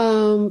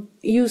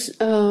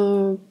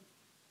using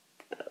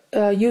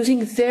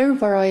their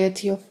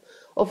variety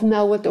of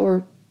Nahuatl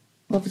or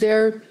of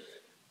their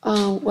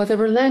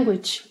whatever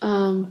language.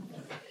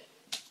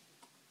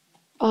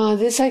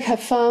 This I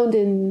have found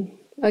in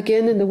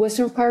the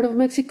western part of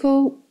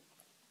Mexico,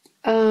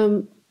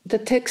 the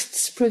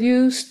texts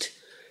produced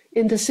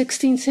in the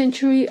 16th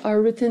century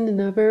are written in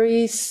a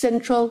very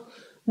central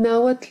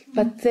Nahuatl,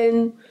 but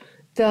then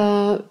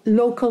the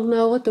local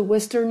Nahuatl, the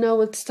Western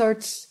Nahuatl,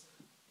 starts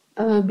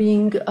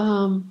being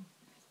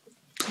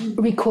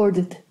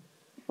recorded.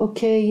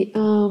 Okay,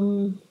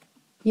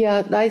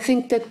 yeah, I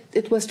think that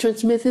it was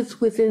transmitted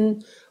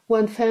within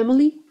one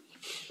family,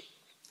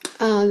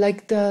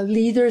 like the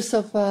leaders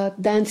of a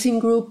dancing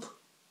group.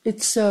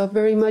 It's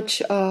very much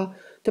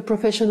the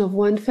profession of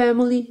one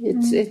family.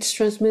 It's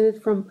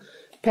transmitted from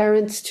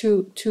parents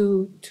to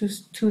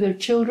their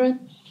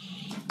children,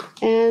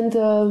 and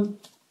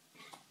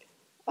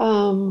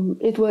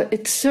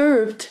it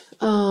served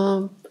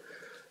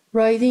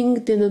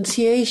writing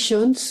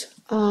denunciations,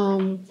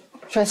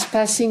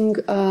 trespassing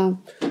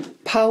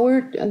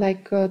power,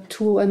 like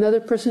to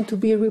another person to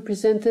be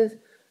represented,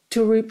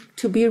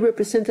 to be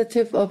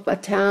representative of a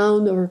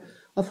town or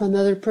of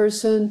another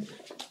person,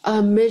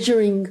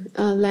 measuring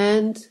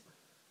land.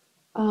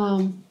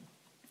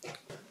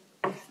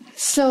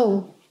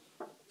 So,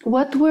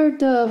 what were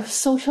the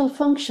social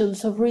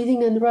functions of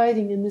reading and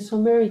writing in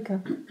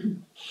Mesoamerica?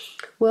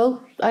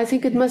 Well, I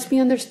think it must be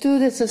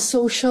understood as a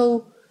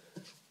social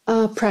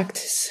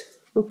practice.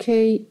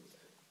 Okay,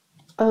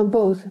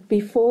 both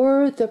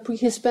before the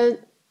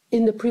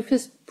in the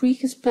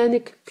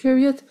pre-Hispanic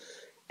period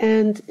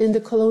and in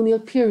the colonial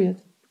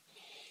period.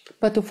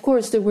 But of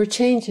course, there were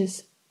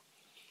changes.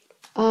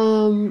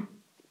 Probably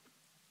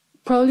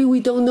we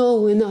don't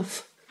know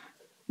enough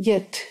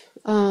yet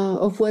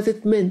of what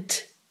it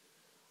meant,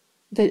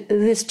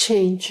 this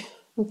change,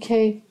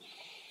 okay?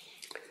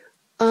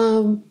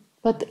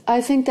 But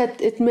I think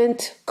that it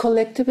meant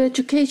collective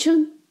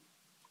education.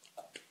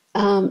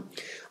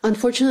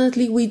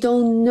 Unfortunately, we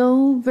don't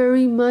know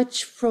very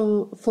much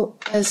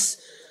as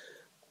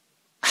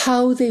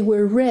how they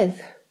were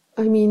read.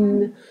 I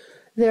mean,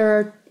 there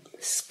are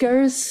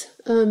scarce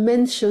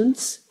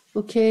mentions,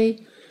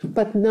 okay,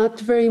 but not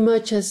very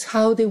much as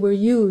how they were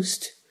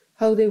used,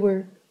 how they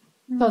were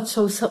taught.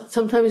 So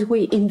sometimes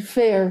we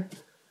infer.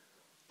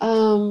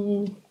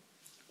 And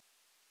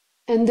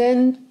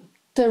then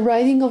the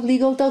writing of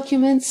legal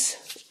documents,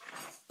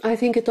 I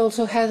think it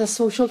also had a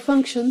social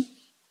function.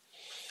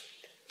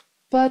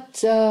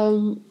 But,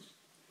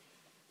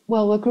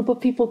 well, a group of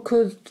people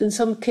could, in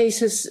some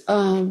cases,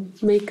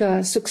 make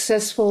a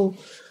successful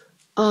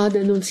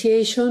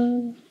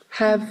denunciation,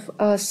 have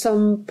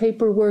some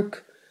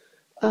paperwork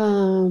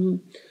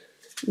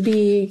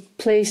be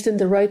placed in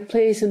the right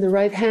place, in the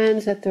right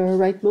hands, at the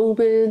right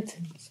moment,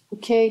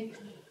 okay?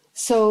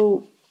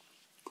 So,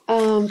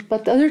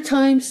 but other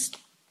times,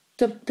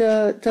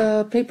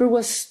 the paper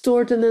was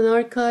stored in an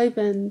archive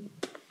and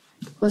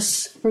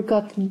was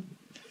forgotten.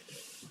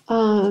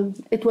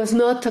 It was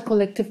not a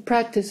collective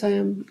practice.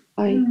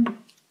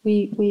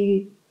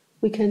 We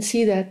can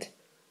see that.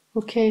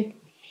 Okay.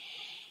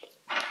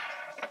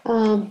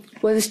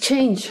 What has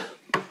changed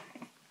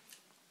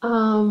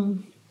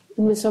in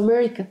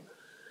Mesoamerica?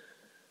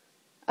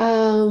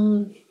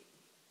 I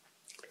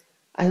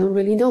don't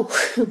really know.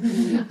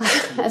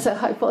 As a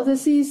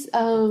hypothesis,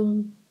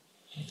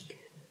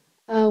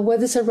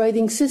 what is a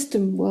writing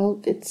system?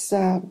 Well, it's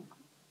a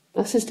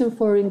system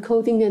for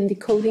encoding and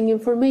decoding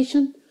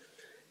information.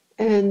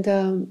 And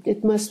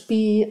it must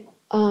be,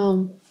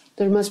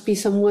 there must be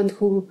someone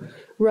who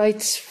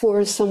writes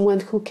for someone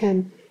who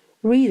can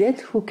read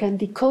it, who can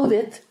decode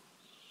it.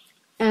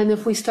 And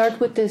if we start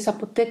with the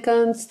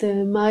Zapotecans,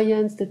 the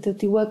Mayans, the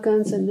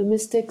Teotihuacans, and the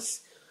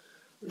mystics,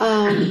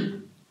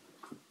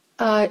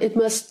 it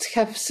must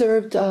have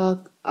served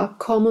a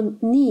common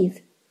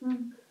need.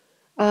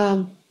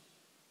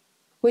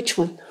 Which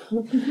one?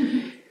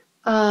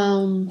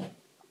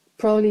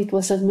 Probably it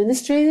was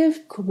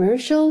administrative,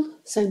 commercial,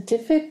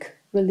 scientific,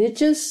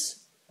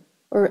 religious,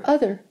 or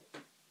other.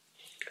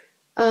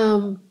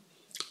 The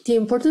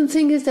important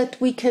thing is that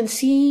we can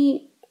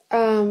see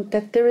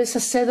that there is a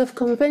set of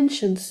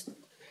conventions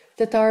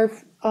that are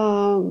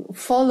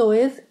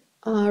followed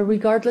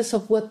regardless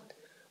of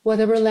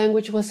whatever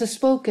language was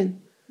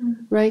spoken,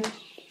 right?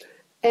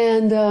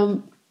 And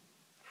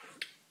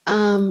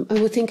I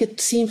would think it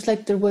seems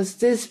like there was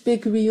this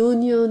big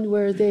reunion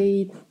where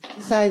they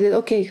decided,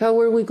 okay, how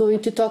are we going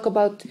to talk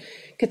about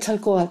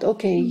Quetzalcoatl?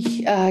 Okay,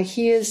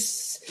 he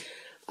is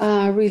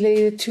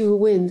related to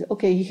wind.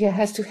 Okay, he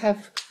has to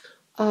have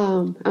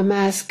a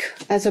mask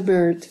as a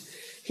bird.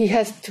 He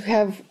has to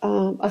have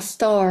a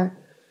star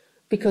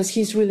because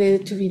he's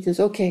related to Venus.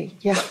 Okay,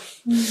 yeah.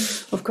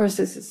 Of course,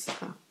 this is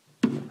a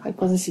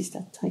hypothesis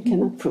that I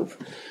cannot prove.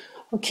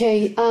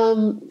 Okay,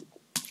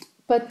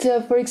 but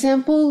for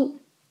example,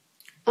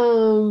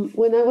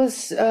 when I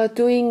was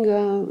doing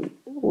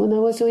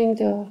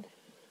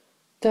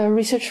the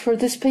research for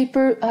this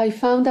paper, I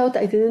found out,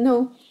 I didn't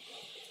know,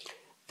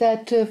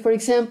 that for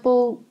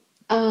example,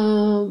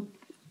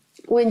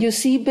 when you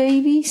see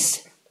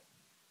babies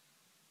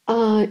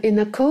in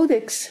a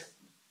codex,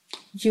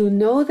 you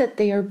know that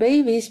they are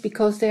babies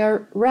because they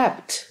are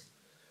wrapped,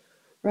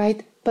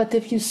 right? But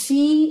if you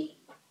see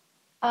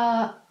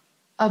a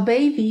a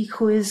baby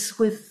who is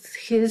with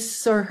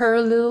his or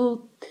her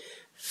little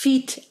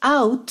feet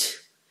out,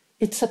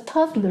 it's a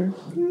toddler.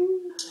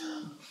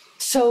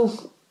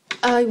 So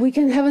we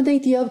can have an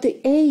idea of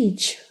the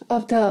age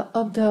of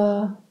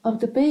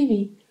the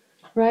baby,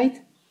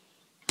 right?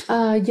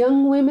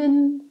 Young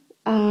women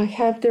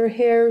have their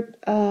hair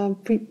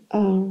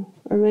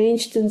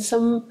arranged in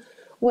some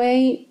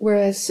way,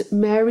 whereas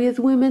married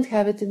women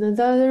have it in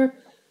another.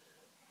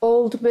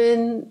 Old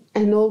men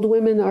and old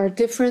women are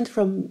different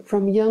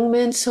from young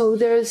men. So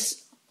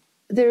there's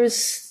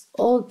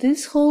all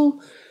this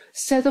whole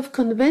set of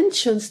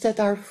conventions that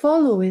are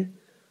followed,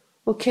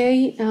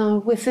 okay,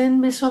 within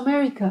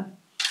Mesoamerica.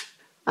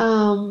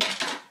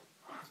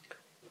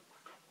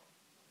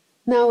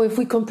 Now, if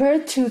we compare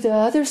it to the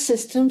other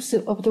systems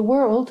of the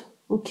world,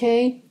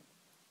 okay,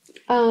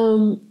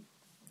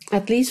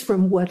 at least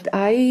from what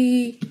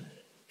I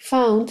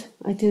found,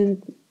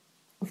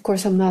 of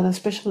course, I'm not a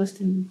specialist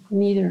in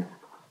neither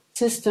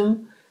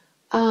system.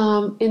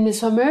 In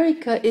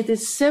Mesoamerica, it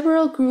is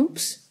several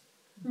groups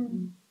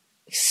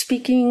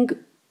speaking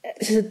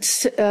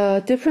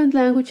different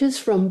languages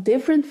from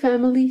different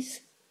families,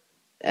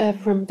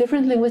 from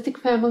different linguistic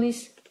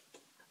families,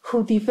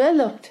 who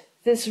developed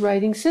this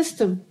writing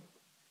system.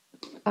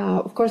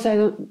 Of course,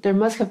 there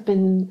must have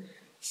been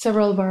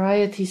several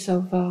varieties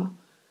of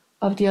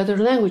the other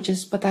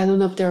languages, but I don't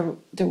know if there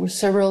were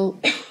several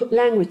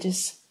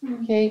languages.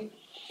 Okay.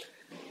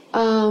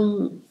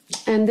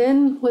 And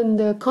then when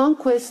the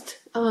conquest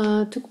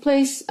took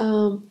place,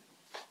 of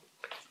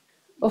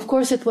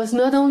course, it was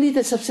not only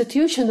the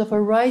substitution of a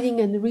writing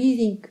and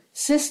reading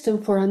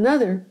system for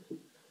another,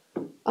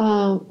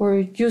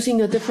 or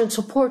using a different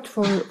support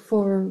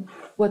for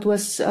what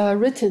was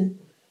written,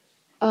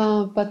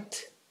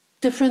 but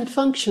different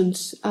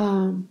functions.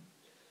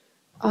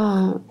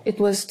 It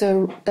was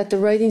that the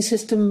writing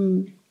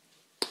system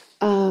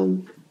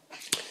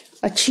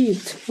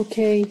achieved,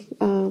 okay,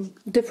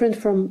 different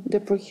from the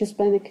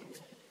pre-Hispanic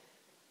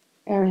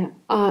era.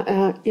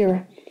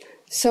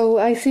 So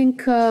I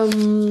think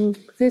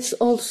this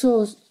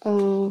also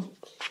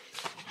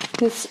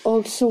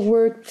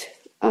worked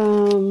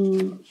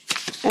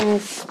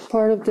as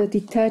part of the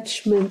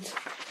detachment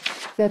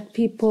that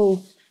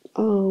people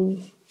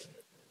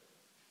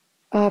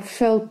have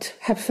felt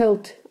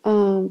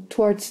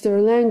towards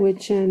their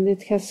language, and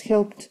it has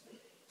helped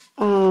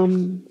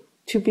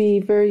to be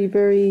very,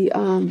 very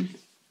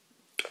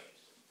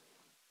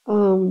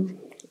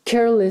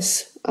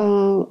careless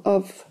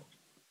of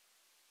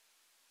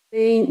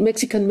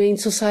Mexican main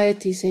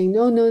society, saying,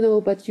 no,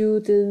 but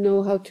you didn't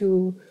know how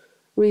to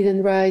read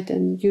and write,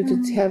 and you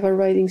didn't have a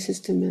writing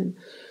system, and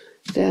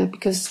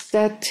because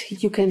that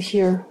you can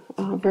hear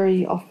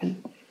very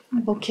often.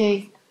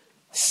 Okay,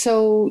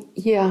 so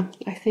yeah,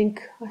 I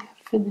think I have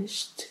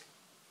finished.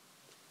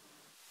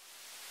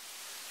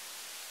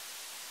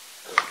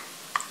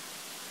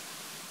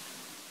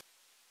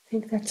 I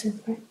think that's it,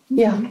 right?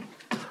 Yeah.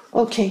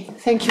 Okay,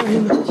 thank you very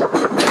much.